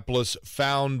Indianapolis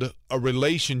found a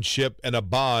relationship and a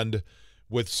bond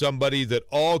with somebody that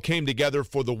all came together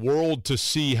for the world to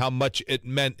see how much it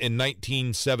meant in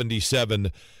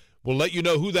 1977. We'll let you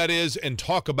know who that is and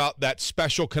talk about that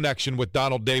special connection with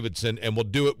Donald Davidson, and we'll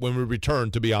do it when we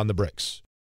return to Beyond the Bricks.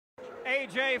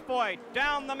 A.J. Foyt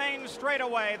down the main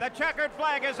straightaway. The checkered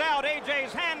flag is out.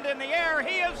 A.J.'s hand in the air.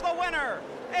 He is the winner.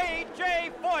 A.J.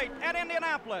 Foyt at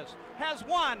Indianapolis has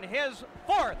won his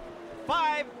 4th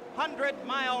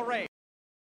 500-mile race.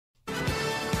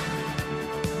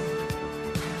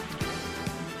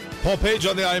 Paul Page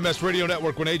on the IMS Radio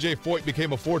Network. When A.J. Foyt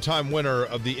became a 4-time winner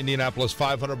of the Indianapolis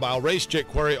 500-mile race. Jake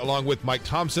Query along with Mike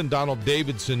Thompson, Donald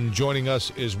Davidson joining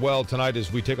us as well tonight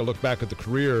as we take a look back at the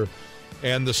career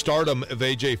and the stardom of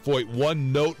A.J. Foyt.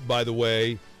 One note, by the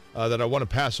way, that I want to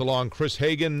pass along. Chris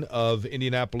Hagan of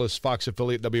Indianapolis Fox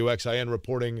affiliate WXIN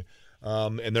reporting,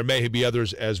 and there may be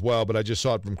others as well, but I just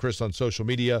saw it from Chris on social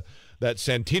media, that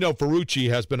Santino Ferrucci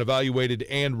has been evaluated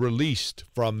and released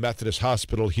from Methodist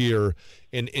Hospital here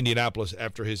in Indianapolis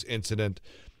after his incident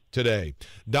today.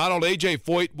 Donald, A.J.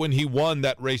 Foyt, when he won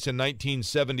that race in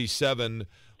 1977,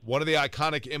 one of the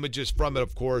iconic images from it,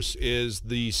 of course, is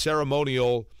the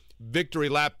ceremonial victory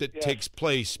lap that takes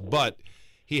place, but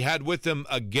he had with him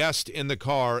a guest in the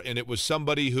car, and it was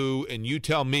somebody who, and you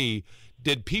tell me,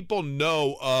 Did people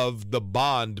know of the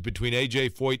bond between A.J.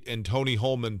 Foyt and Tony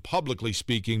Holman, publicly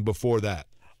speaking, before that?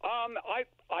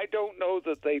 I don't know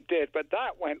that they did, but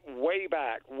that went way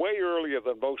back, way earlier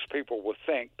than most people would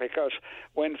think, because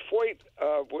when Foyt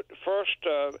first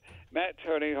met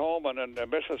Tony Holman and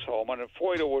Mrs. Holman, and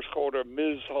Foyt always called her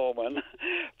Ms. Holman,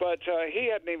 but he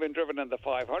hadn't even driven in the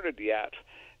 500 yet.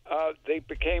 They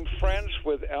became friends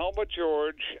with Elmer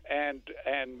George and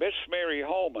Miss Mary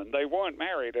Holman. They weren't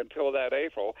married until that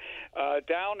April.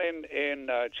 Down in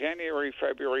January,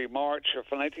 February, March of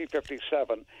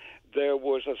 1957, there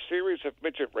was a series of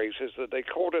midget races that they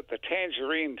called it the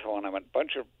Tangerine Tournament,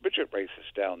 bunch of midget races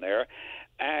down there.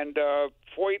 And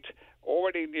Foyt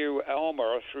already knew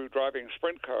Elmer through driving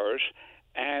sprint cars,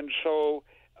 and so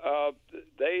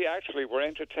they actually were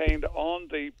entertained on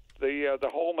the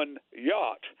Holman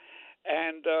yacht.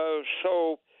 And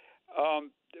so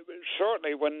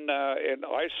certainly when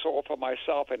I saw for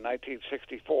myself in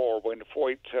 1964 when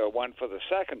Foyt won for the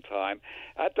second time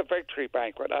at the victory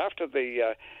banquet, after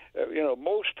the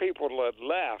most people had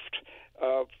left,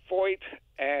 Foyt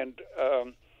and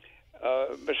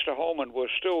Mr. Holman were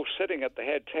still sitting at the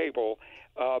head table,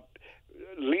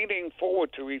 leaning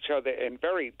forward to each other in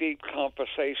very deep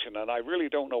conversation, and I really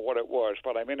don't know what it was,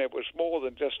 but I mean it was more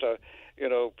than just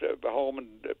Holman,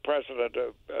 president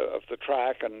of the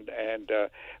track, and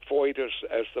Foyt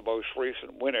as the most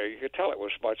recent winner. You could tell it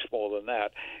was much more than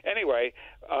that. Anyway,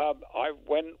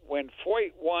 when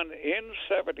Foyt won in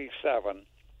 '77.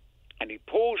 And he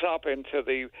pulls up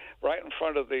into right in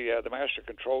front of the master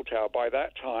control tower. By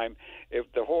that time,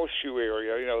 if the horseshoe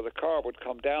area, the car would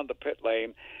come down the pit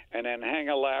lane and then hang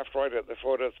a left right at the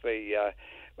foot of the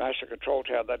master control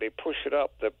tower. Then they push it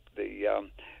up the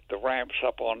ramps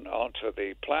up onto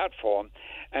the platform.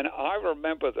 And I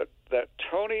remember that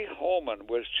Tony Holman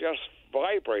was just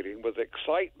vibrating with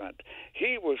excitement.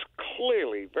 He was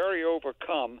clearly very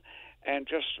overcome and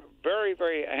just very,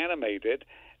 very animated.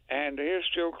 And here's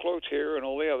Joe Cloutier and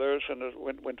all the others. And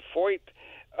when Foyt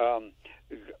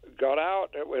got out,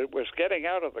 was getting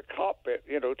out of the cockpit,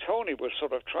 Tony was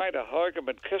sort of trying to hug him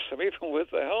and kiss him, even with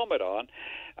the helmet on.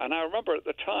 And I remember at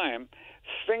the time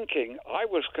thinking I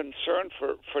was concerned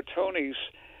for Tony's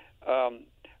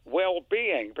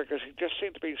well-being, because he just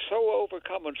seemed to be so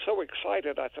overcome and so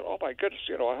excited. I thought, oh my goodness,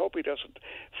 I hope he doesn't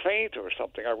faint or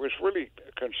something. I was really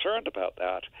concerned about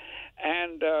that.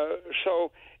 And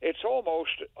so it's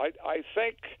almost, I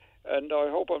think, and I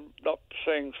hope I'm not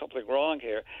saying something wrong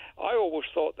here, I always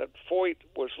thought that Foyt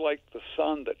was like the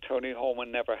son that Tony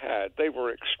Holman never had. They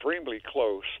were extremely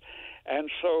close.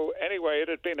 And so anyway, it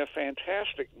had been a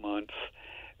fantastic month.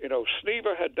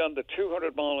 Sneaver had done the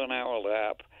 200-mile-an-hour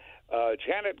lap.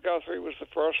 Janet Guthrie was the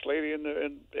first lady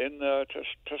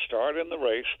to start in the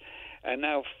race, and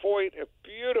now Foyt, a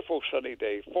beautiful sunny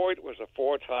day. Foyt was a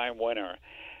four-time winner,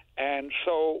 and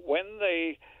so when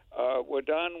they were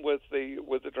done with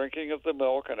the drinking of the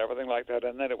milk and everything like that,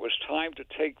 and then it was time to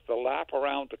take the lap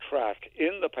around the track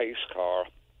in the pace car,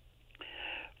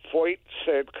 Foyt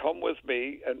said, come with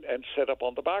me and sit up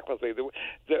on the back with me.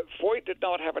 Foyt did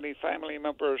not have any family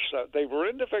members. They were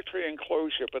in the victory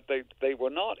enclosure, but they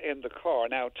were not in the car.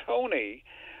 Now, Tony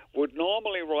would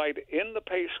normally ride in the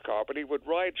pace car, but he would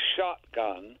ride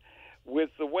shotgun with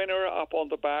the winner up on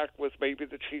the back with maybe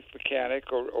the chief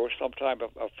mechanic or sometime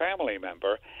a family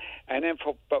member. And then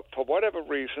for whatever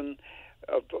reason,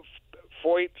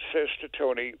 Foyt says to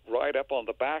Tony, ride up on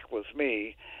the back with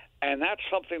me. And that's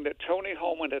something that Tony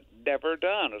Holman had never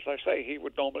done. As I say, he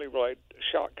would normally ride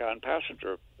shotgun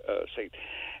passenger seat.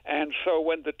 And so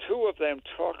when the two of them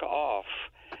took off,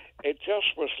 it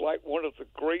just was like one of the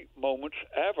great moments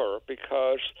ever,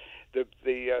 because it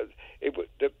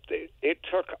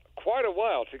took quite a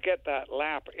while to get that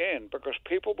lap in, because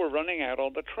people were running out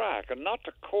on the track, and not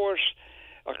to cause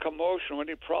a commotion or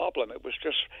any problem. It was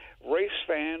just race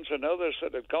fans and others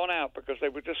that had gone out because they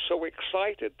were just so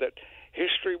excited that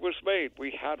history was made.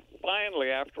 We had finally,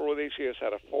 after all these years,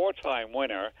 had a four-time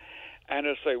winner. And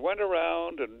as they went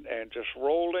around and just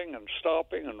rolling and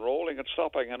stopping and rolling and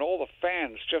stopping, and all the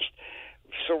fans just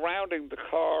surrounding the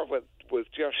car with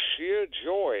just sheer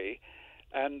joy.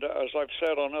 And as I've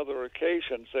said on other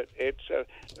occasions, that it's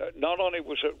not only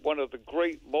was it one of the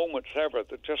great moments ever,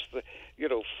 that just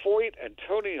Foyt and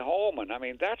Tony Holman. I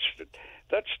mean, that's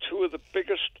two of the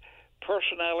biggest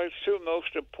personalities, two of the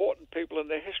most important people in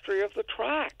the history of the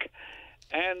track.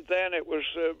 And then it was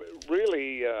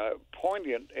really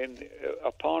poignant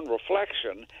upon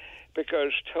reflection,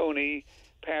 because Tony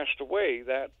passed away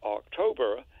that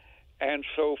October, And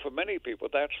so for many people,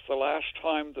 that's the last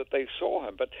time that they saw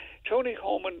him. But Tony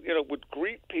Holman, would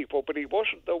greet people, but he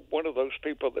wasn't one of those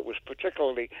people that was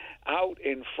particularly out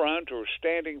in front or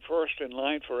standing first in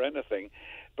line for anything.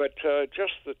 But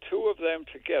just the two of them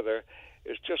together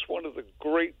is just one of the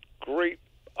great, great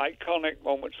iconic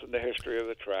moments in the history of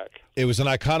the track. It was an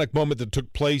iconic moment that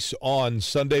took place on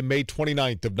Sunday, May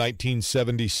 29th of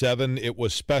 1977. It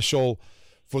was special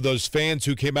for those fans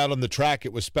who came out on the track.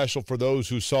 It was special for those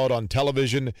who saw it on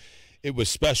television. It was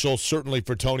special certainly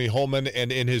for Tony Holman,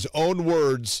 and in his own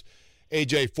words,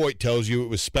 A.J. Foyt tells you it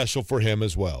was special for him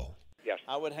as well. Yes.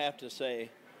 I would have to say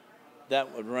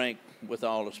that would rank with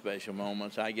all the special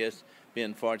moments. I guess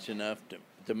being fortunate enough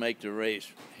to make the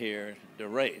race here,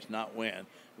 not win,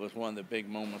 was one of the big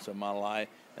moments of my life,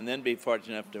 and then be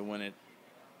fortunate enough to win it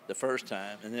the first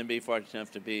time, and then be fortunate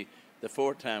enough to be the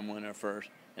four-time winner first,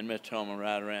 and Mr. Holman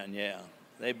right around,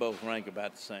 they both rank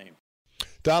about the same.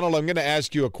 Donald, I'm going to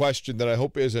ask you a question that I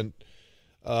hope isn't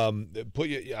put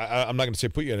you. I'm not going to say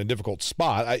put you in a difficult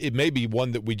spot. It may be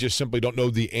one that we just simply don't know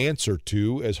the answer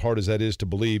to, as hard as that is to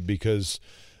believe, because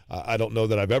I don't know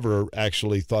that I've ever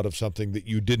actually thought of something that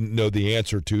you didn't know the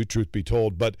answer to, truth be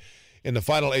told. But in the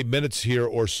final 8 minutes here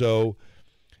or so,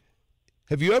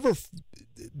 have you ever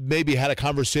maybe had a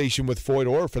conversation with Foyt,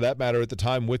 or for that matter at the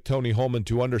time with Tony Holman,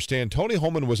 to understand Tony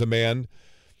Holman was a man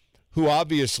who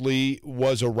obviously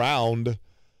was around,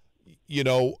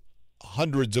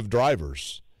 hundreds of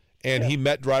drivers, and he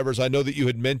met drivers. I know that you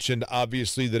had mentioned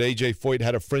obviously that A.J. Foyt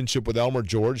had a friendship with Elmer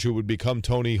George, who would become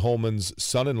Tony Holman's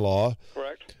son-in-law.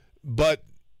 Correct. But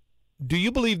do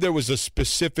you believe there was a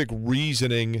specific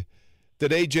reasoning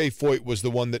that A.J. Foyt was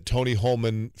the one that Tony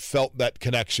Holman felt that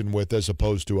connection with as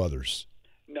opposed to others?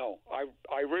 No,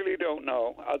 I really don't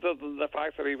know, other than the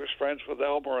fact that he was friends with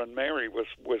Elmer and Mary was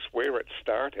where it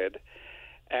started.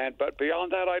 But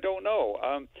beyond that, I don't know.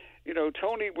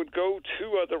 Tony would go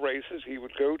to other races. He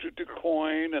would go to Du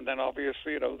Quoin, and then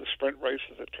obviously, the sprint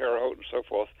races at Terre Haute and so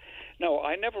forth. No,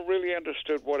 I never really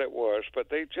understood what it was, but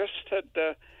they just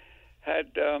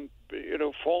had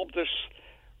formed this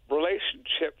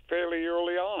relationship fairly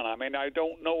early on. I mean, I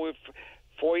don't know if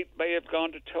Foyt may have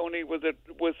gone to Tony with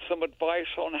some advice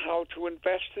on how to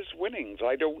invest his winnings.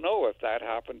 I don't know if that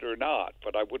happened or not,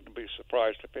 but I wouldn't be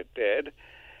surprised if it did.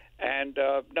 And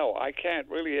no, I can't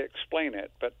really explain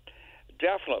it, but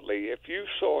definitely, if you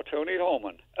saw Tony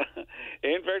Holman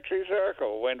in Victory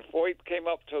Circle when Foyt came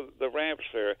up to the ramps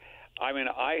there, I mean,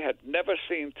 I had never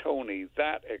seen Tony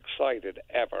that excited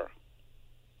ever.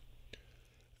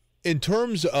 In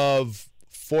terms of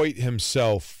Foyt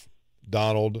himself,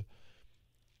 Donald,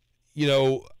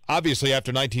 obviously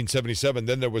after 1977,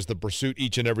 then there was the pursuit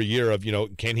each and every year of,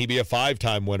 can he be a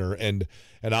five-time winner? And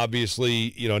obviously,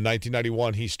 in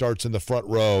 1991, he starts in the front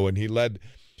row, and he led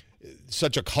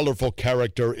such a colorful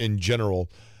character in general.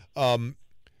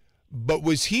 But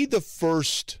was he the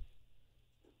first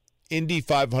Indy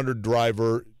 500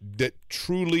 driver that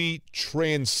truly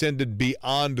transcended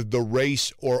beyond the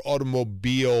race or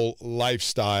automobile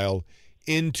lifestyle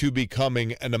into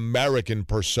becoming an American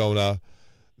persona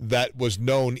that was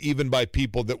known even by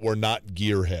people that were not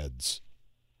gearheads?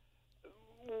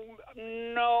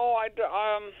 No,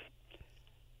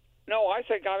 I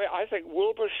think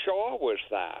Wilbur Shaw was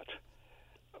that.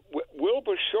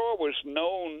 Wilbur Shaw was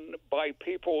known by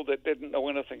people that didn't know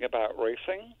anything about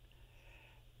racing.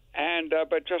 And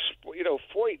but just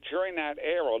Foyt during that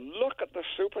era, look at the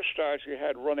superstars you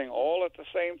had running all at the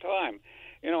same time.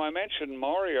 I mentioned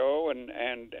Mario and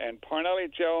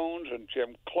Parnelli Jones and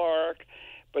Jim Clark,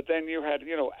 but then you had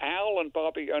Al and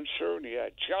Bobby Unser, and you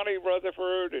had Johnny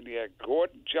Rutherford, and you had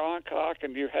Gordon Johncock,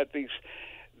 and you had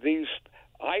these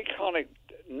iconic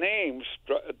names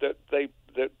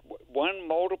that won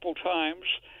multiple times.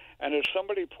 And as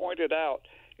somebody pointed out,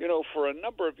 for a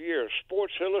number of years,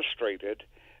 Sports Illustrated,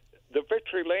 the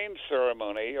Victory Lane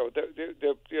ceremony, or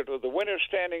the winner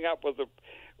standing up with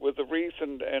the wreath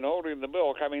and holding the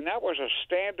milk. I mean, that was a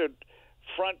standard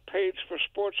front page for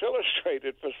Sports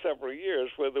Illustrated for several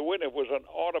years, where the winner was an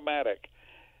automatic.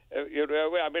 I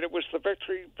mean, it was the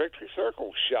Victory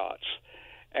Circle shots,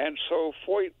 and so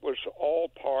Foyt was all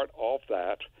part of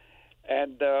that.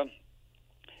 And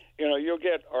you'll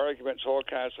get arguments all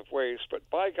kinds of ways, but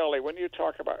by golly, when you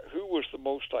talk about who was the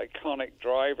most iconic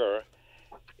driver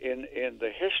in the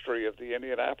history of the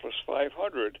Indianapolis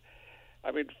 500,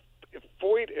 I mean, if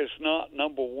Foyt is not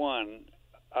number one,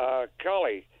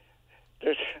 golly,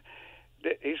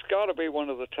 he's got to be one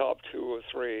of the top two or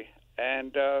three.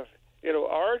 And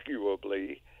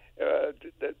arguably,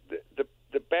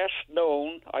 the best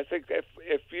known. I think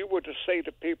if you were to say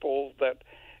to people that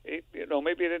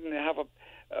maybe he didn't have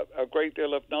a great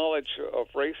deal of knowledge of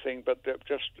racing, but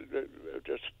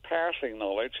just passing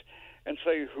knowledge, and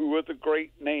say who are the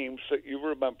great names that you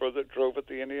remember that drove at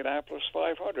the Indianapolis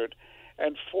 500,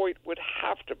 and Foyt would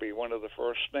have to be one of the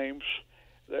first names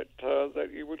that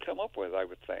you would come up with, I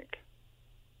would think.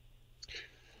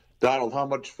 Donald, how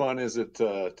much fun is it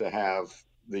to have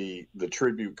the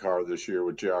tribute car this year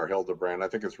with J.R. Hildebrand? I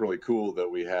think it's really cool that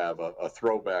we have a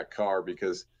throwback car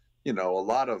because, a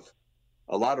lot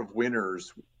of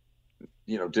winners,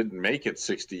 didn't make it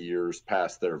 60 years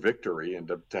past their victory, and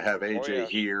to have AJ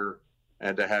here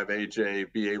and to have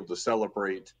AJ be able to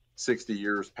celebrate 60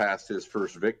 years past his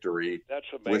first victory. That's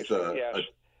amazing.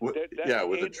 With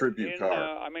a tribute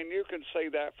car. You can say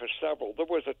that for several. There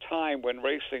was a time when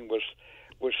racing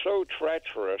was so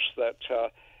treacherous that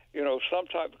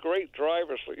sometimes great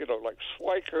drivers, like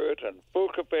Schweikert and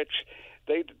Vukovic,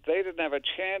 they didn't have a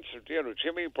chance.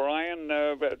 Jimmy Bryan,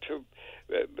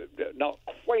 not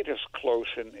quite as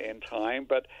close in time,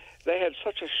 but they had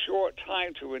such a short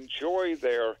time to enjoy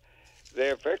their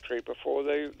victory before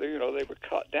they were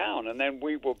cut down. And then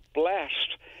we were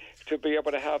blessed to be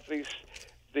able to have these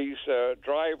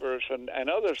drivers and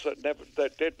others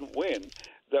that didn't win,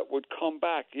 that would come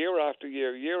back year after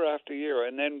year,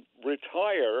 and then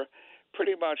retire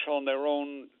pretty much on their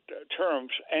own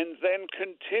terms, and then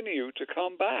continue to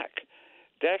come back.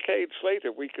 Decades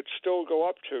later, we could still go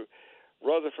up to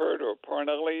Rutherford or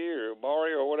Parnelli or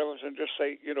Mario or whatever and just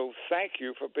say, thank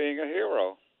you for being a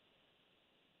hero.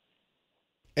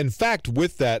 In fact,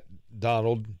 with that,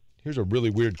 Donald, here's a really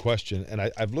weird question, and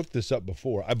I've looked this up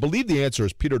before. I believe the answer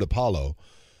is Peter DiPaolo,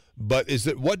 but is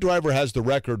that what driver has the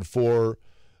record for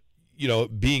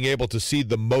being able to see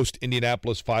the most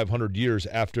Indianapolis 500 years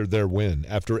after their win,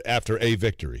 after a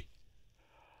victory?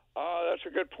 That's a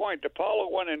good point.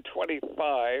 DiPaolo won in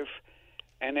 25,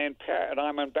 and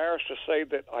I'm embarrassed to say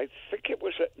that I think it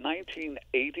was at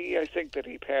 1980, I think, that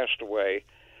he passed away.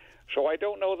 So I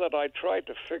don't know that I tried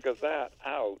to figure that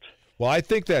out. Well, I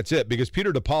think that's it, because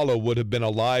Peter DiPaolo would have been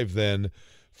alive then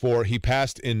he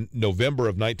passed in November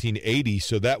of 1980,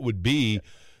 so that would be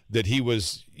that he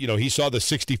was, he saw the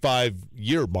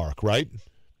 65-year mark, right?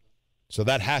 So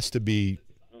that has to be,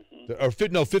 or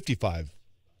 55.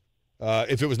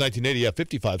 If it was 1980,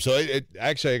 55. So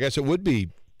actually, I guess it would be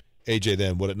AJ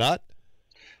then, would it not?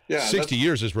 Yeah. 60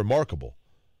 years is remarkable.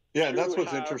 Yeah, and that's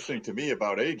what's interesting to me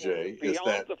about AJ is that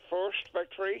beyond the first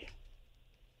victory.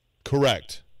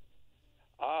 Correct.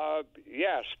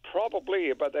 Yes,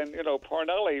 probably. But then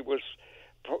Parnelli's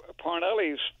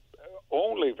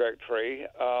only victory.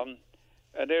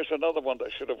 And there's another one that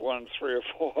should have won 3 or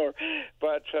 4.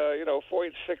 But,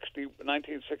 Foyt's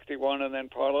 1961, and then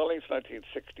Parnelli's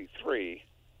 1963.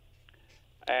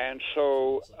 And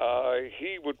so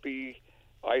he would be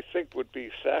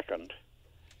second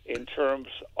in terms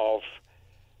of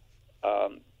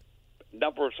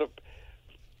numbers of,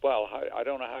 I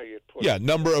don't know how you'd put it. Yeah,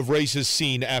 number of races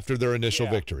seen after their initial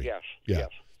victory. Yes.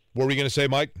 What were you going to say,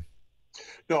 Mike?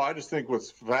 No, I just think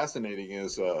what's fascinating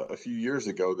is a few years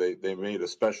ago they made a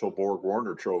special Borg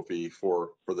Warner trophy for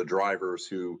the drivers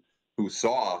who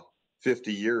saw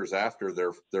 50 years after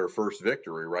their first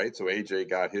victory, right? So AJ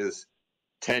got his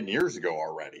 10 years ago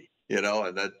already, and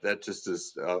that just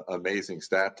is an amazing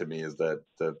stat to me, is that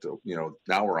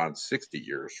now we're on 60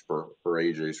 years for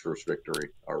AJ's first victory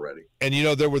already. And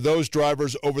there were those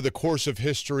drivers over the course of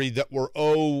history that were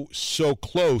so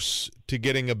close to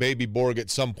getting a baby Borg at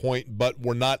some point, but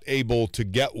were not able to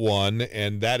get one,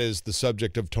 and that is the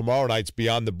subject of tomorrow night's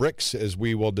Beyond the Bricks, as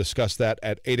we will discuss that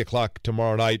at 8 o'clock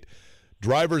tomorrow night.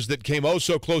 Drivers that came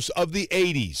so close of the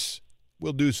 80s.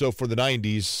 We'll do so for the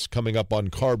 90s coming up on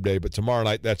Carb Day, but tomorrow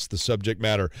night, that's the subject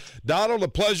matter. Donald, a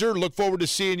pleasure. Look forward to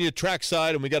seeing you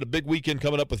trackside, and we got a big weekend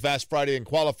coming up with Fast Friday and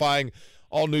qualifying.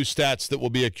 All new stats that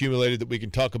will be accumulated that we can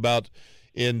talk about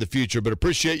in the future. But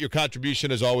appreciate your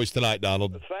contribution as always tonight,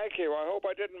 Donald. Thank you. I hope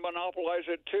I didn't monopolize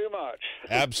it too much.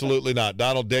 Absolutely not.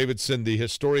 Donald Davidson, the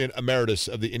historian emeritus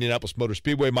of the Indianapolis Motor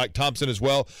Speedway. Mike Thompson as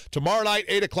well. Tomorrow night,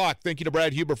 8 o'clock. Thank you to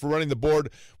Brad Huber for running the board.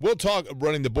 We'll talk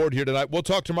running the board here tonight. We'll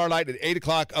talk tomorrow night at 8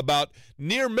 o'clock about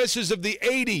near misses of the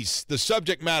 80s, the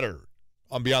subject matter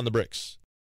on Beyond the Bricks.